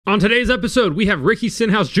On today's episode, we have Ricky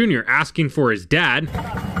Stenhouse Jr. asking for his dad.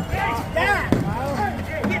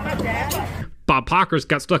 Bob Pockrass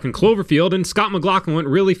got stuck in Cloverfield, and Scott McLaughlin went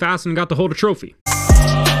really fast and got to hold a trophy.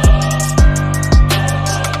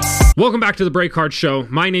 Welcome back to the BrakeHard Show.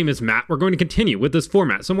 My name is Matt. We're going to continue with this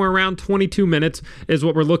format. Somewhere around 22 minutes is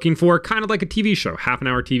what we're looking for, kind of like a TV show, half an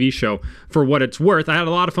hour TV show for what it's worth. I had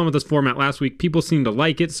a lot of fun with this format last week. People seem to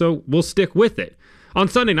like it, so we'll stick with it. On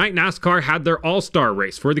Sunday night, NASCAR had their all-star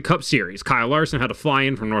race for the Cup Series. Kyle Larson had to fly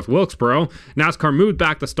in from North Wilkesboro. NASCAR moved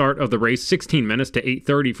back the start of the race 16 minutes to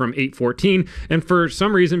 8:30 from 8:14, and for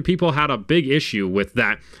some reason, people had a big issue with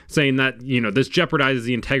that, saying that, this jeopardizes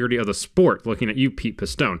the integrity of the sport, looking at you, Pete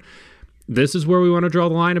Pistone. This is where we want to draw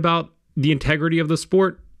the line about the integrity of the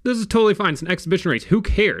sport. This is totally fine. It's an exhibition race. Who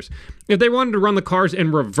cares? If they wanted to run the cars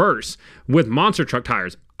in reverse with monster truck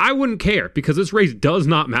tires, I wouldn't care, because this race does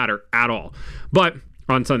not matter at all. But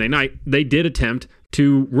on Sunday night, they did attempt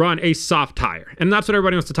to run a soft tire. And that's what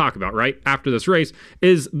everybody wants to talk about, right? After this race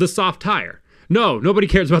is the soft tire. No, nobody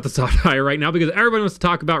cares about the soft tire right now, because everybody wants to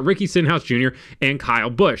talk about Ricky Stenhouse Jr. and Kyle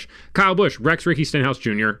Busch. Kyle Busch wrecks Ricky Stenhouse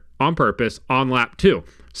Jr. on purpose on lap 2.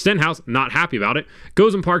 Stenhouse, not happy about it,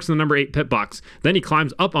 goes and parks in the number 8 pit box. Then he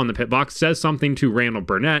climbs up on the pit box, says something to Randall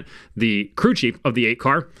Burnett, the crew chief of the 8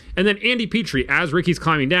 car, and then Andy Petrie, as Ricky's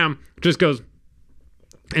climbing down, just goes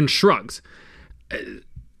and shrugs.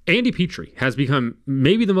 Andy Petrie has become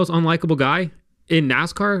maybe the most unlikable guy in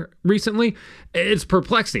NASCAR recently. It's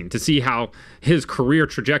perplexing to see how his career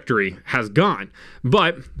trajectory has gone.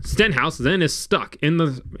 But Stenhouse then is stuck in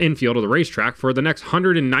the infield of the racetrack for the next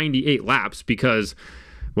 198 laps because,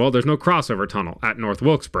 well, there's no crossover tunnel at North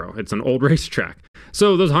Wilkesboro. It's an old racetrack.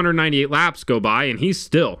 So those 198 laps go by, and he's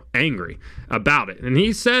still angry about it. And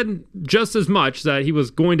he said just as much that he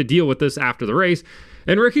was going to deal with this after the race.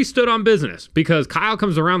 And Ricky stood on business, because Kyle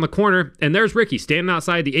comes around the corner, and there's Ricky standing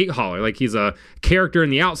outside the 8 hauler like he's a character in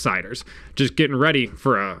The Outsiders, just getting ready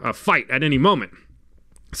for a fight at any moment.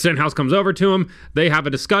 Stenhouse comes over to him. They have a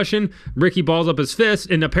discussion. Ricky balls up his fist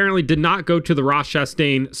and apparently did not go to the Ross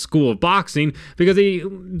Chastain School of Boxing, because he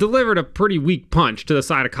delivered a pretty weak punch to the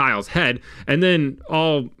side of Kyle's head, and then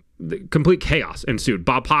complete chaos ensued.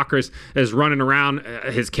 Bob Pockrass is running around.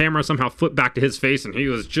 His camera somehow flipped back to his face, and he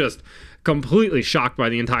was just completely shocked by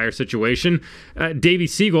the entire situation. Davey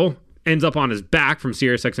Siegel ends up on his back from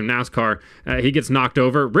SiriusXM NASCAR. He gets knocked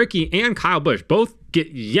over. Ricky and Kyle Busch both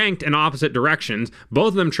get yanked in opposite directions. Both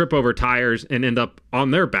of them trip over tires and end up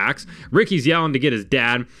on their backs. Ricky's yelling to get his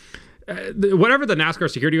dad. Whatever the NASCAR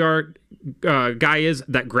security guard guy is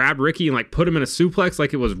that grabbed Ricky and put him in a suplex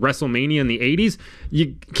like it was WrestleMania in the 80s,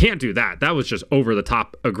 you can't do that. That was just over the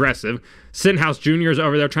top aggressive. Stenhouse Jr. is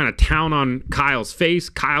over there trying to town on Kyle's face.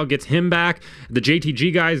 Kyle gets him back. The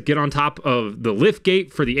JTG guys get on top of the lift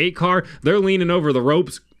gate for the 8 car. They're leaning over the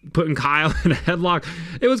ropes, putting Kyle in a headlock.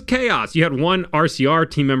 It was chaos. You had one RCR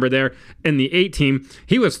team member there in the 8 team.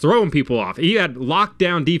 He was throwing people off. He had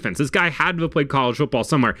lockdown defense. This guy had to have played college football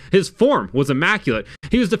somewhere. His form was immaculate.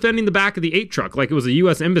 He was defending the back of the 8 truck like it was a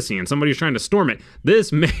U.S. embassy and somebody was trying to storm it.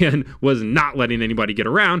 This man was not letting anybody get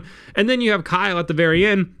around. And then you have Kyle at the very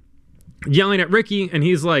end yelling at Ricky, and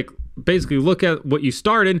he's like, basically, look at what you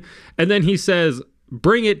started. And then he says,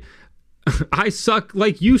 bring it. I suck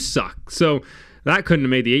like you suck. So that couldn't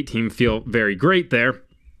have made the 8 team feel very great there.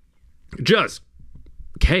 Just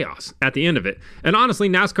chaos at the end of it. And honestly,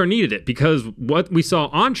 NASCAR needed it, because what we saw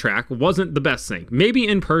on track wasn't the best thing. Maybe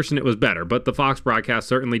in person it was better, but the Fox broadcast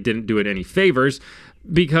certainly didn't do it any favors,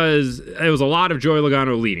 because it was a lot of Joey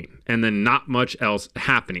Logano leading and then not much else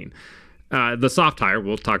happening. The soft tire,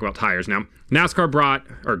 we'll talk about tires now.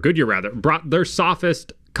 NASCAR Goodyear brought their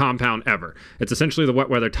softest compound ever. It's essentially the wet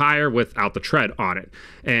weather tire without the tread on it.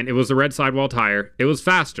 And it was the red sidewall tire. It was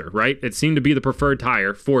faster, right? It seemed to be the preferred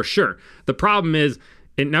tire for sure. The problem is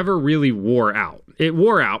it never really wore out. It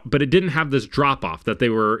wore out, but it didn't have this drop off that they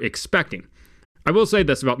were expecting. I will say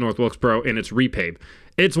this about North Wilkesboro and its repave.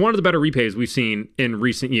 It's one of the better repaves we've seen in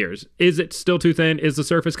recent years. Is it still too thin? Is the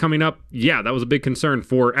surface coming up? Yeah, that was a big concern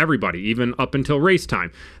for everybody, even up until race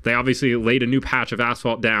time. They obviously laid a new patch of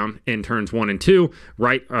asphalt down in turns 1 and 2,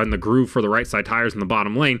 right on the groove for the right side tires in the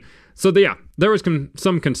bottom lane. So yeah, there was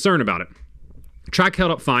some concern about it. Track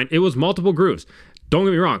held up fine. It was multiple grooves. Don't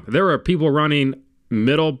get me wrong. There were people running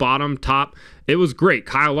middle, bottom, top. It was great.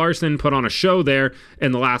 Kyle Larson put on a show there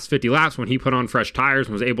in the last 50 laps when he put on fresh tires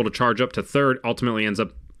and was able to charge up to 3rd, ultimately ends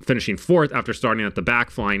up finishing 4th after starting at the back,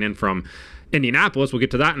 flying in from Indianapolis. We'll get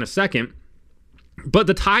to that in a second. But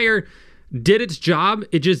the tire did its job.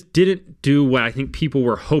 It just didn't do what I think people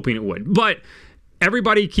were hoping it would. But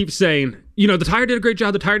everybody keeps saying, the tire did a great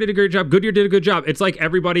job. The tire did a great job. Goodyear did a good job. It's like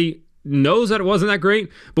everybody knows that it wasn't that great,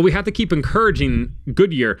 but we have to keep encouraging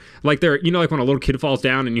Goodyear. Like like when a little kid falls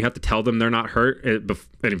down and you have to tell them they're not hurt, and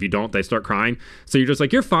if you don't, they start crying. So you're just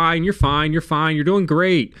like, you're fine, you're fine, you're fine, you're doing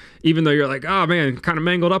great, even though you're like, oh man, kind of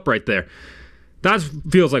mangled up right there. That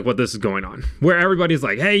feels like what this is going on, where everybody's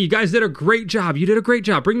like, hey, you guys did a great job. You did a great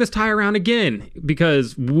job. Bring this tire around again,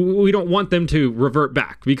 because we don't want them to revert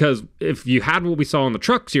back. Because if you had what we saw in the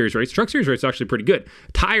Truck Series race is actually pretty good.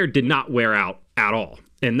 Tire did not wear out at all.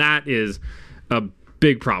 And that is a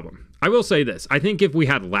big problem. I will say this. I think if we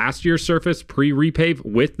had last year's surface pre-repave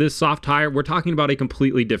with this soft tire, we're talking about a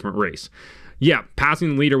completely different race. Yeah, passing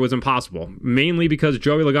the leader was impossible, mainly because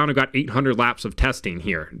Joey Logano got 800 laps of testing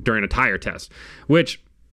here during a tire test, which,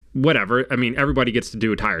 whatever. I mean, everybody gets to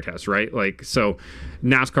do a tire test, right? Like, so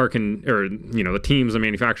NASCAR can, or, the teams, the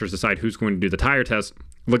manufacturers decide who's going to do the tire test.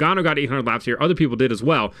 Logano got 800 laps here. Other people did as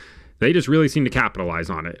well. They just really seem to capitalize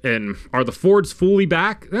on it. And are the Fords fully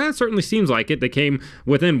back? That certainly seems like it. They came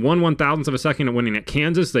within 1/1000th of a second of winning at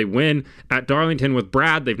Kansas. They win at Darlington with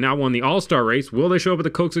Brad. They've now won the All-Star race. Will they show up at the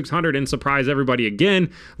Coke 600 and surprise everybody again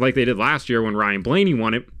like they did last year when Ryan Blaney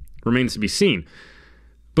won it? Remains to be seen.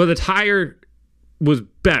 But the tire was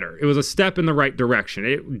better. It was a step in the right direction.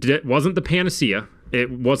 It wasn't the panacea. It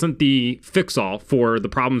wasn't the fix-all for the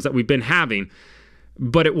problems that we've been having.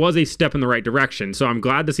 But it was a step in the right direction. So I'm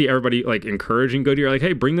glad to see everybody like encouraging Goodyear, like,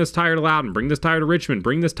 hey, bring this tire to Loudon, bring this tire to Richmond,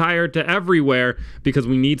 bring this tire to everywhere, because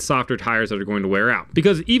we need softer tires that are going to wear out.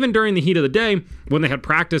 Because even during the heat of the day, when they had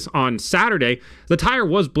practice on Saturday, the tire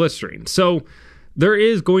was blistering. So there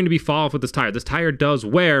is going to be fall off with this tire. This tire does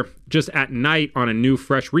wear. Just at night on a new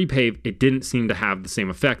fresh repave, it didn't seem to have the same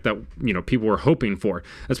effect that people were hoping for,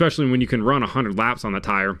 especially when you can run 100 laps on the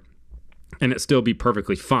tire and it still be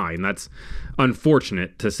perfectly fine. That's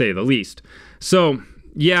unfortunate, to say the least. So,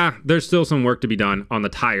 yeah, there's still some work to be done on the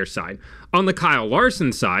tire side. On the Kyle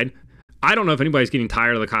Larson side, I don't know if anybody's getting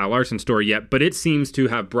tired of the Kyle Larson story yet, but it seems to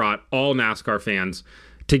have brought all NASCAR fans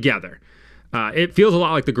together. It feels a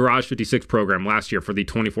lot like the Garage 56 program last year for the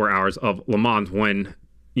 24 Hours of Le Mans, when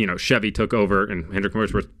Chevy took over and Hendrick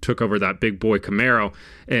Motorsports took over that big boy Camaro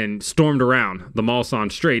and stormed around the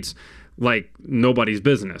Mulsanne Straits like nobody's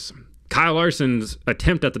business. Kyle Larson's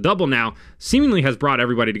attempt at the double now seemingly has brought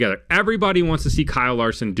everybody together. Everybody wants to see Kyle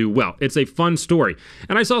Larson do well. It's a fun story.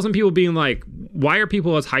 And I saw some people being like, why are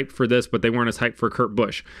people as hyped for this, but they weren't as hyped for Kurt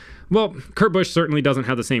Busch? Well, Kurt Busch certainly doesn't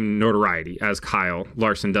have the same notoriety as Kyle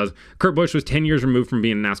Larson does. Kurt Busch was 10 years removed from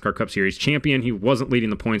being a NASCAR Cup Series champion. He wasn't leading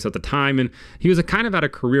the points at the time, and he was kind of at a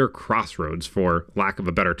career crossroads, for lack of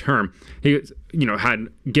a better term. He, had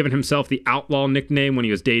given himself the outlaw nickname when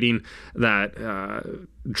he was dating that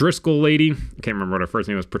Driscoll lady. I can't remember what her first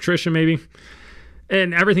name was, Patricia maybe.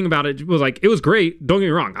 And everything about it was like, it was great. Don't get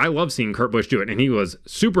me wrong. I love seeing Kurt Busch do it, and he was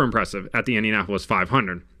super impressive at the Indianapolis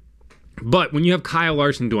 500. But when you have Kyle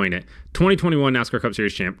Larson doing it, 2021 NASCAR Cup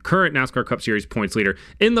Series champ, current NASCAR Cup Series points leader,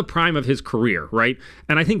 in the prime of his career, right?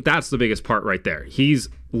 And I think that's the biggest part right there. He's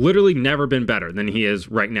literally never been better than he is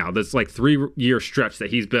right now. This 3-year stretch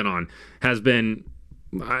that he's been on has been,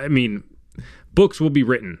 books will be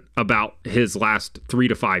written about his last 3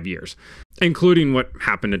 to 5 years, including what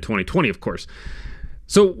happened in 2020, of course.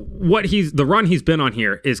 So the run he's been on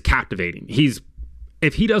here is captivating.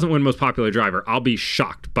 If he doesn't win most popular driver, I'll be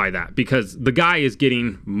shocked by that, because the guy is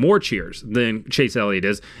getting more cheers than Chase Elliott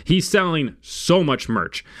is. He's selling so much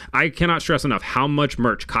merch. I cannot stress enough how much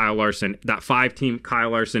merch Kyle Larson, that 5-team Kyle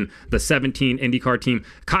Larson, the 17 IndyCar team,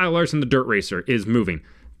 Kyle Larson, the dirt racer, is moving.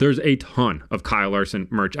 There's a ton of Kyle Larson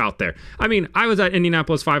merch out there. I was at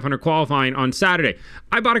Indianapolis 500 qualifying on Saturday.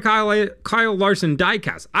 I bought a Kyle Larson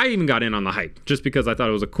diecast. I even got in on the hype just because I thought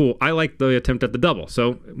it was I liked the attempt at the double.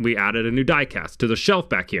 So we added a new diecast to the shelf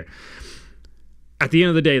back here. At the end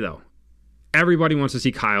of the day, though, everybody wants to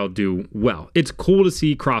see Kyle do well. It's cool to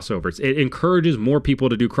see crossovers. It encourages more people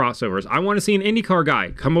to do crossovers. I want to see an IndyCar guy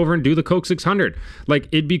come over and do the Coke 600.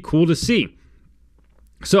 It'd be cool to see.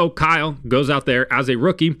 So Kyle goes out there as a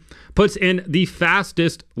rookie, puts in the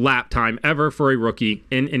fastest lap time ever for a rookie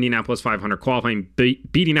in Indianapolis 500 qualifying,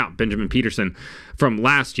 beating out Benjamin Peterson from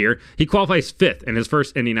last year. He qualifies 5th in his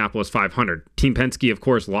first Indianapolis 500. Team Penske, of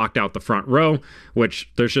course, locked out the front row,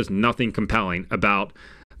 which there's just nothing compelling about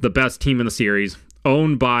the best team in the series,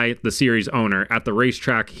 owned by the series owner at the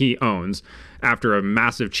racetrack he owns after a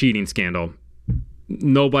massive cheating scandal.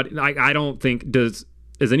 Nobody, I don't think,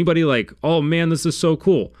 is anybody like, oh man, this is so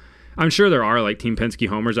cool? I'm sure there are Team Penske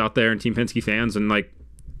homers out there and Team Penske fans, and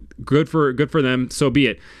good for them, so be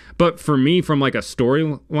it. But for me, from a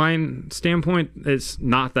storyline standpoint, it's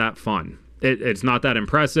not that fun. It's not that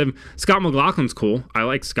impressive. Scott McLaughlin's cool. I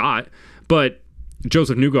like Scott, but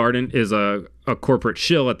Joseph Newgarden is a a corporate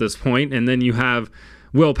shill at this point. And then you have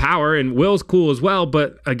Will Power, and Will's cool as well.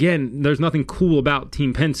 But again, there's nothing cool about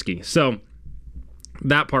Team Penske. So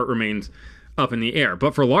that part remains up in the air.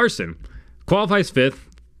 But for Larson, qualifies 5th.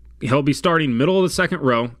 He'll be starting middle of the second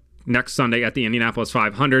row next Sunday at the Indianapolis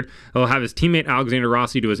 500. He'll have his teammate Alexander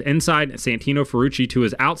Rossi to his inside, Santino Ferrucci to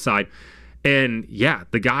his outside. And yeah,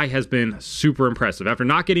 the guy has been super impressive. After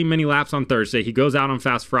not getting many laps on Thursday, he goes out on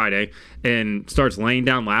Fast Friday and starts laying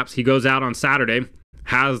down laps. He goes out on Saturday,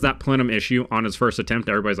 has that plenum issue on his first attempt.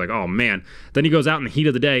 Everybody's like, oh man. Then he goes out in the heat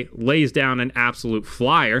of the day, lays down an absolute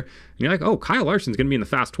flyer. And you're like, oh, Kyle Larson's going to be in the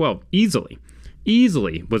Fast 12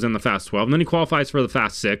 easily was in the Fast 12. And then he qualifies for the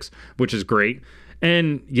Fast 6, which is great.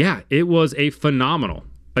 And yeah, it was a phenomenal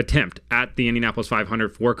attempt at the Indianapolis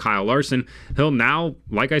 500 for Kyle Larson. He'll now,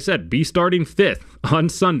 like I said, be starting 5th on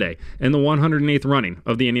Sunday in the 108th running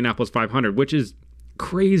of the Indianapolis 500, which is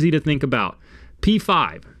crazy to think about.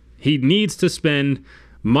 P5, he needs to spend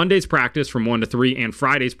Monday's practice from 1 to 3 and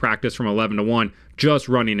Friday's practice from 11 to 1 just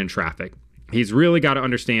running in traffic. He's really got to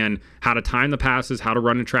understand how to time the passes, how to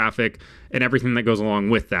run in traffic, and everything that goes along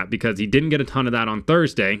with that, because he didn't get a ton of that on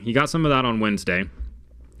Thursday. He got some of that on Wednesday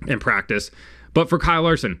in practice. But for Kyle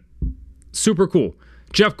Larson, super cool.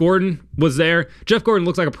 Jeff Gordon was there. Jeff Gordon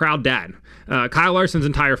looks like a proud dad. Kyle Larson's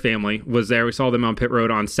entire family was there. We saw them on pit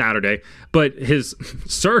road on Saturday. But his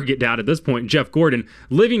surrogate dad at this point, Jeff Gordon,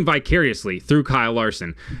 living vicariously through Kyle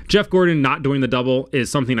Larson. Jeff Gordon not doing the double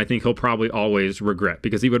is something I think he'll probably always regret,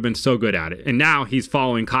 because he would have been so good at it. And now he's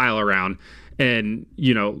following Kyle around and,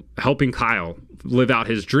 you know, helping Kyle live out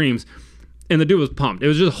his dreams. And the dude was pumped. It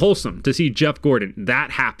was just wholesome to see Jeff Gordon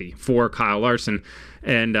that happy for Kyle Larson.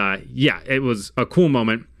 And yeah, it was a cool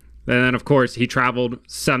moment. And then, of course, he traveled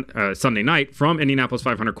Sunday night from Indianapolis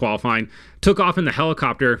 500 qualifying, took off in the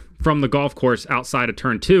helicopter from the golf course outside of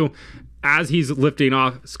Turn 2. As he's lifting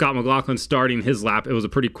off, Scott McLaughlin starting his lap. It was a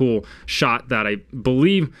pretty cool shot that I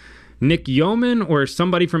believe Nick Yeoman or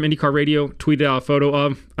somebody from IndyCar Radio tweeted out a photo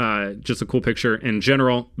of. Just a cool picture in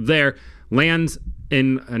general there. Lands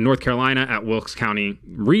in North Carolina at Wilkes County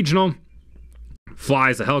Regional.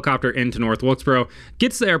 Flies a helicopter into North Wilkesboro,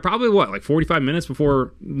 gets there probably like 45 minutes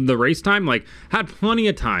before the race time. Like, had plenty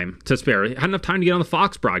of time to spare. Had enough time to get on the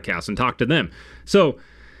Fox broadcast and talk to them. So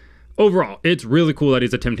overall, it's really cool that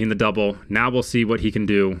he's attempting the double. Now we'll see what he can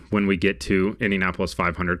do when we get to Indianapolis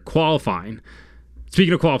 500 qualifying.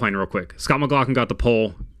 Speaking of qualifying real quick, Scott McLaughlin got the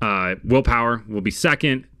pole. Will Power will be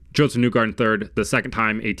second. Joseph Newgarden third. The second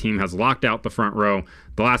time a team has locked out the front row.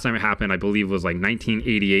 The last time it happened, I believe, was like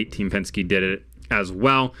 1988. Team Penske did it as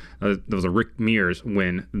well. There was a Rick Mears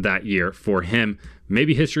win that year for him.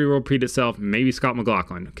 Maybe history will repeat itself. Maybe Scott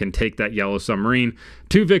McLaughlin can take that yellow submarine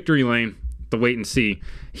to victory lane. The wait and see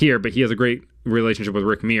here, but he has a great relationship with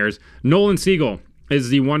Rick Mears. Nolan Siegel is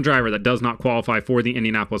the one driver that does not qualify for the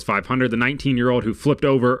Indianapolis 500. The 19-year-old who flipped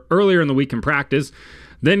over earlier in the week in practice,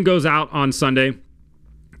 then goes out on Sunday,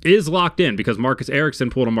 is locked in because Marcus Ericsson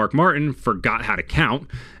pulled a Mark Martin, forgot how to count,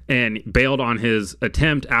 and bailed on his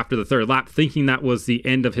attempt after the third lap, thinking that was the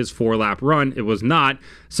end of his 4-lap run. It was not.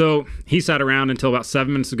 So he sat around until about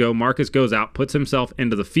 7 minutes ago. Marcus goes out, puts himself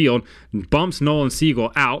into the field, bumps Nolan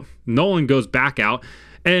Siegel out. Nolan goes back out.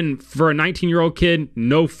 And for a 19-year-old kid,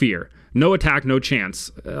 no fear, no attack, no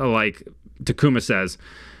chance, like Takuma says.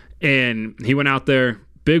 And he went out there,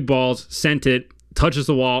 big balls, sent it, touches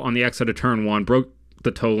the wall on the exit of turn 1, broke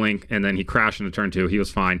the toe link, and then he crashed into turn 2. He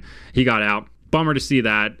was fine. He got out. Bummer to see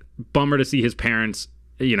that. Bummer to see his parents,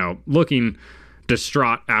 looking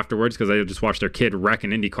distraught afterwards, because they just watched their kid wreck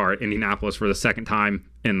an IndyCar at Indianapolis for the second time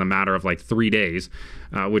in the matter of like 3 days,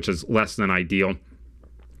 which is less than ideal.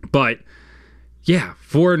 But yeah,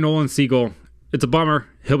 for Nolan Siegel, it's a bummer.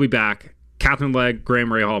 He'll be back. Catherine Legg, Graham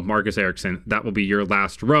Rahal, Marcus Ericsson. That will be your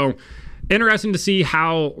last row. Interesting to see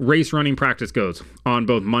how race running practice goes on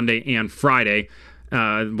both Monday and Friday.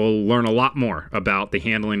 We'll learn a lot more about the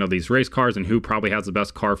handling of these race cars and who probably has the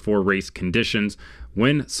best car for race conditions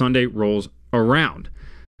when Sunday rolls around.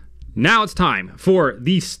 Now it's time for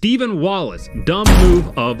the Stephen Wallace dumb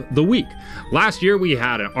move of the week. Last year, we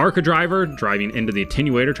had an ARCA driver driving into the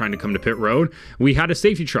attenuator trying to come to pit road. We had a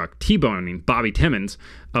safety truck T-boning Bobby Timmons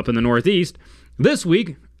up in the Northeast. This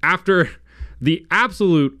week, after the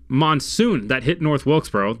absolute monsoon that hit North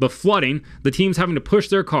Wilkesboro, the flooding, the teams having to push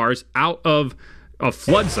their cars out of a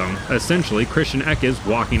flood zone, essentially. Christian Eckes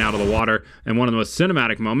walking out of the water in one of the most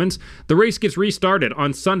cinematic moments. The race gets restarted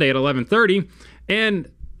on Sunday at 11:30, and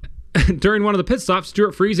during one of the pit stops,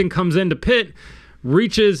 Stuart Friesen comes in to pit,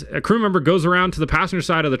 a crew member goes around to the passenger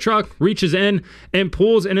side of the truck, reaches in and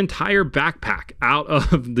pulls an entire backpack out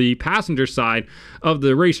of the passenger side of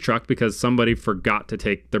the race truck because somebody forgot to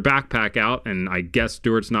take their backpack out. And I guess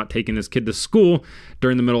Stewart's not taking his kid to school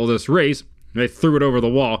during the middle of this race. They threw it over the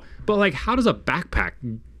wall. But like, how does a backpack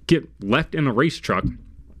get left in a race truck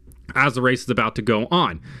as the race is about to go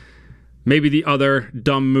on? Maybe the other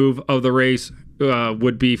dumb move of the race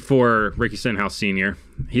would be for Ricky Stenhouse Sr.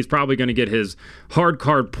 He's probably going to get his hard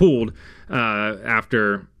card pulled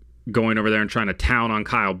after going over there and trying to town on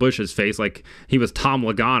Kyle Busch's face like he was Tom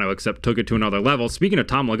Logano, except took it to another level. Speaking of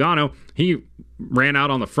Tom Logano, he ran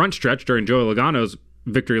out on the front stretch during Joey Logano's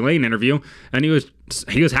Victory Lane interview, and he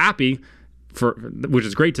was happy, which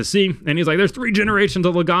is great to see. And he's like, there's 3 generations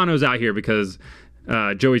of Loganos out here because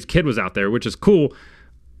Joey's kid was out there, which is cool.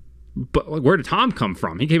 But where did Tom come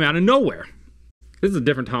from? He came out of nowhere. This is a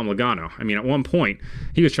different Tom Logano. I mean, at one point,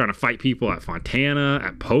 he was trying to fight people at Fontana,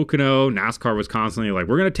 at Pocono. NASCAR was constantly like,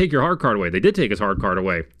 we're going to take your hard card away. They did take his hard card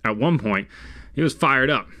away. At one point, he was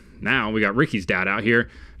fired up. Now, we got Ricky's dad out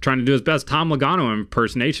here trying to do his best Tom Logano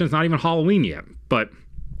impersonation. It's not even Halloween yet. But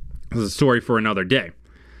this is a story for another day.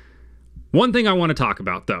 One thing I want to talk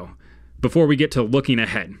about, though, before we get to looking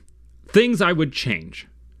ahead. Things I would change.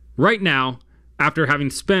 Right now, after having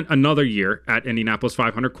spent another year at Indianapolis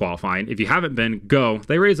 500 qualifying, if you haven't been, go.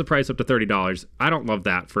 They raised the price up to $30. I don't love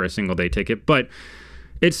that for a single day ticket, but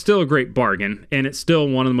it's still a great bargain, and it's still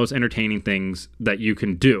one of the most entertaining things that you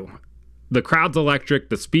can do. The crowd's electric,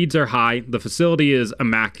 the speeds are high, the facility is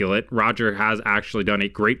immaculate. Roger has actually done a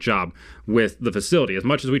great job with the facility. As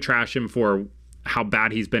much as we trash him for how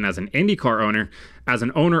bad he's been as an IndyCar owner, as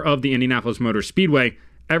an owner of the Indianapolis Motor Speedway,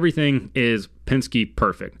 everything is Penske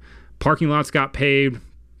perfect. Parking lots got paved,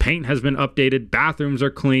 paint has been updated, bathrooms are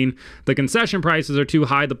clean, the concession prices are too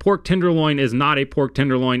high, the pork tenderloin is not a pork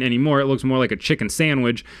tenderloin anymore, it looks more like a chicken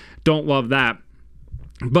sandwich, don't love that.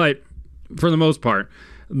 But for the most part,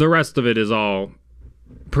 the rest of it is all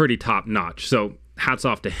pretty top notch, so hats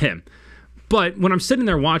off to him. But when I'm sitting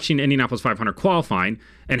there watching Indianapolis 500 qualifying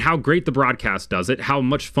and how great the broadcast does it, how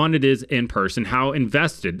much fun it is in person, how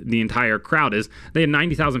invested the entire crowd is. They had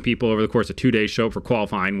 90,000 people over the course of 2 days show up for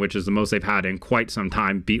qualifying, which is the most they've had in quite some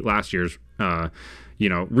time, beat last year's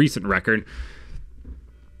recent record.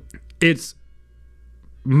 It's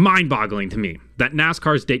mind-boggling to me that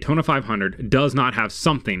NASCAR's Daytona 500 does not have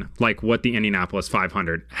something like what the Indianapolis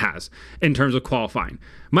 500 has in terms of qualifying.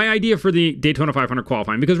 My idea for the Daytona 500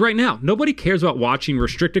 qualifying, because right now, nobody cares about watching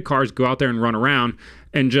restricted cars go out there and run around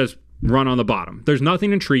and just run on the bottom. There's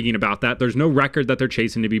nothing intriguing about that. There's no record that they're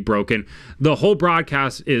chasing to be broken. The whole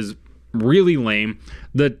broadcast is really lame.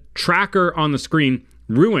 The tracker on the screen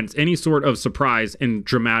ruins any sort of surprise and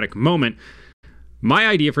dramatic moment. My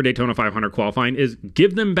idea for Daytona 500 qualifying is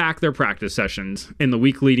give them back their practice sessions in the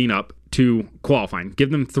week leading up to qualifying.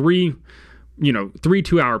 Give them three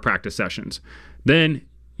 2-hour practice sessions. Then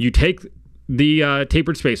you take the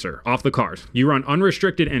tapered spacer off the cars. You run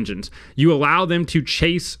unrestricted engines. You allow them to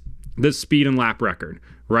chase the speed and lap record,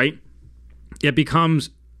 right? It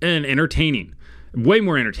becomes way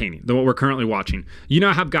more entertaining than what we're currently watching. You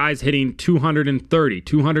now have guys hitting 230,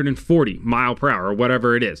 240 mile per hour or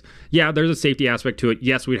whatever it is. Yeah, there's a safety aspect to it.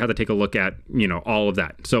 Yes, we'd have to take a look at, all of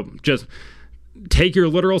that. So just take your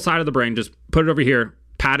literal side of the brain, just put it over here,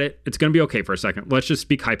 pat it. It's going to be okay for a second. Let's just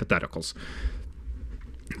speak hypotheticals.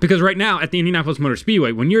 Because right now at the Indianapolis Motor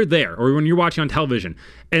Speedway, when you're there or when you're watching on television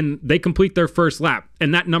and they complete their first lap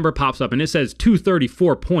and that number pops up and it says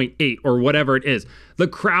 234.8 or whatever it is, the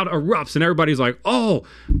crowd erupts and everybody's like, oh,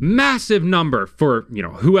 massive number for,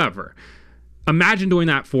 whoever. Imagine doing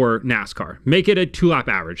that for NASCAR. Make it a 2-lap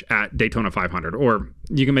average at Daytona 500, or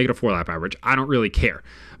you can make it a 4-lap average. I don't really care.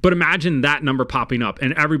 But imagine that number popping up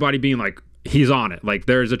and everybody being like, he's on it. Like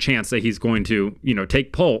there's a chance that he's going to,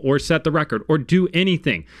 take pole or set the record or do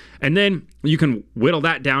anything. And then you can whittle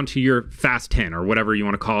that down to your fast 10 or whatever you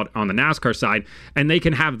want to call it on the NASCAR side. And they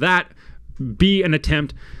can have that be an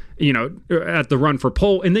attempt, at the run for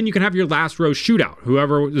pole. And then you can have your last row shootout,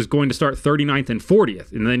 whoever is going to start 39th and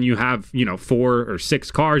 40th. And then you have, 4 or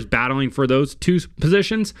 6 cars battling for those 2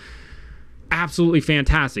 positions. Absolutely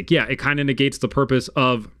fantastic. Yeah, it kind of negates the purpose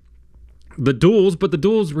of the duels, but the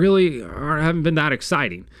duels really haven't been that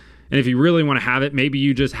exciting. And if you really want to have it, maybe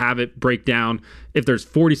you just have it break down. If there's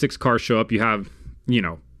 46 cars show up, you have,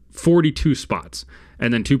 42 spots.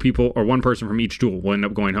 And then 2 people or 1 person from each duel will end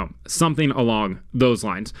up going home. Something along those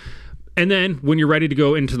lines. And then when you're ready to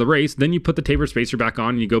go into the race, then you put the tapered spacer back on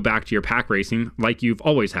and you go back to your pack racing like you've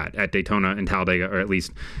always had at Daytona and Talladega, or at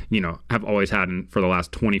least, have always had for the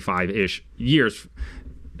last 25-ish years,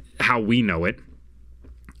 how we know it.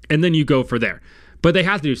 And then you go for there. But they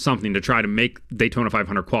have to do something to try to make Daytona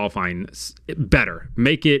 500 qualifying better.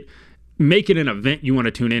 Make it an event you want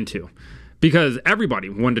to tune into. Because everybody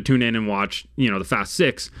wanted to tune in and watch, the Fast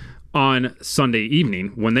Six on Sunday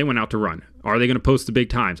evening when they went out to run. Are they going to post the big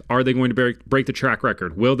times? Are they going to break the track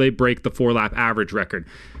record? Will they break the 4-lap average record?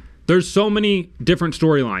 There's so many different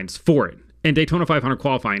storylines for it. And Daytona 500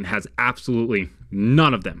 qualifying has absolutely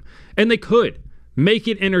none of them. And they could make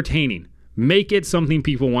it entertaining. Make it something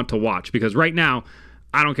people want to watch. Because right now,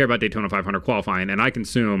 I don't care about Daytona 500 qualifying, and I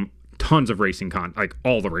consume tons of racing content, like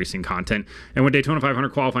all the racing content. And when Daytona 500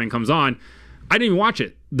 qualifying comes on, I didn't even watch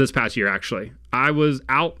it this past year, actually. I was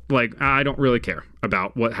out, I don't really care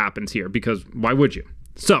about what happens here, because why would you?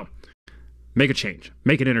 So, make a change.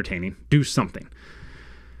 Make it entertaining. Do something.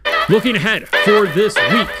 Looking ahead for this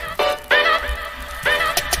week.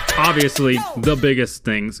 Obviously, the biggest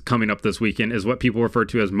things coming up this weekend is what people refer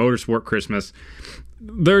to as Motorsport Christmas.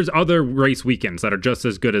 There's other race weekends that are just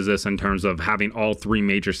as good as this in terms of having all three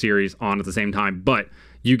major series on at the same time, but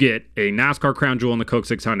you get a NASCAR crown jewel in the Coke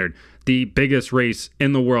 600, the biggest race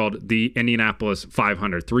in the world, the Indianapolis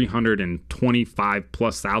 500, 325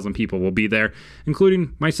 plus thousand people will be there,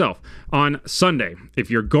 including myself. On Sunday,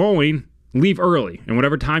 if you're going, leave early. And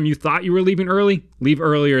whatever time you thought you were leaving early, leave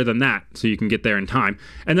earlier than that so you can get there in time.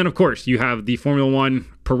 And then, of course, you have the Formula One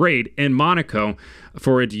parade in Monaco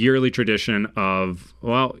for its yearly tradition of,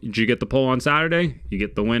 well, did you get the pole on Saturday? You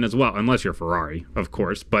get the win as well, unless you're Ferrari, of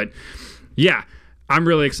course. But yeah, I'm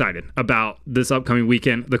really excited about this upcoming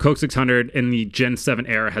weekend. The Coke 600 in the Gen 7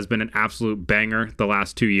 era has been an absolute banger the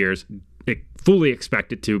last 2 years. Fully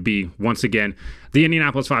expect it to be once again. The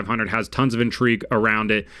Indianapolis 500 has tons of intrigue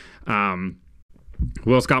around it.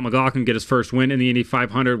 Will Scott McLaughlin get his first win in the Indy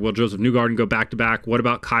 500? Will Joseph Newgarden go back-to-back? What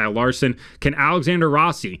about Kyle Larson? Can Alexander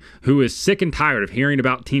Rossi, who is sick and tired of hearing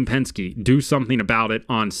about Team Penske, do something about it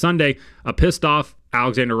on Sunday? A pissed-off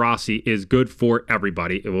Alexander Rossi is good for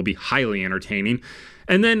everybody. It will be highly entertaining.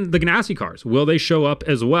 And then the Ganassi cars, will they show up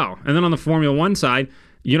as well? And then on the Formula One side,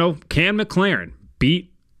 can McLaren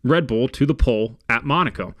beat Red Bull to the pole at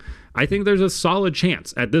Monaco? I think there's a solid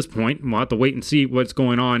chance at this point. We'll have to wait and see what's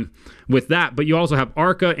going on with that. But you also have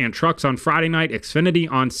ARCA and Trucks on Friday night, Xfinity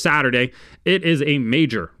on Saturday. It is a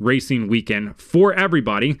major racing weekend for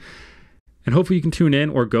everybody. And hopefully you can tune in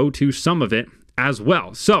or go to some of it as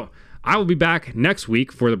well. So I will be back next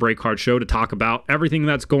week for the BrakeHard show to talk about everything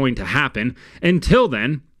that's going to happen. Until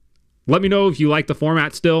then, let me know if you like the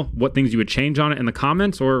format still, what things you would change on it in the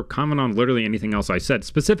comments, or comment on literally anything else I said,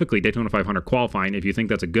 specifically Daytona 500 qualifying, if you think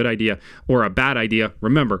that's a good idea or a bad idea.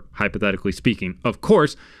 Remember, hypothetically speaking. Of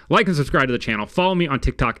course, like and subscribe to the channel. Follow me on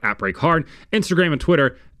TikTok at BrakeHard, Instagram and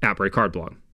Twitter at BrakeHardBlog.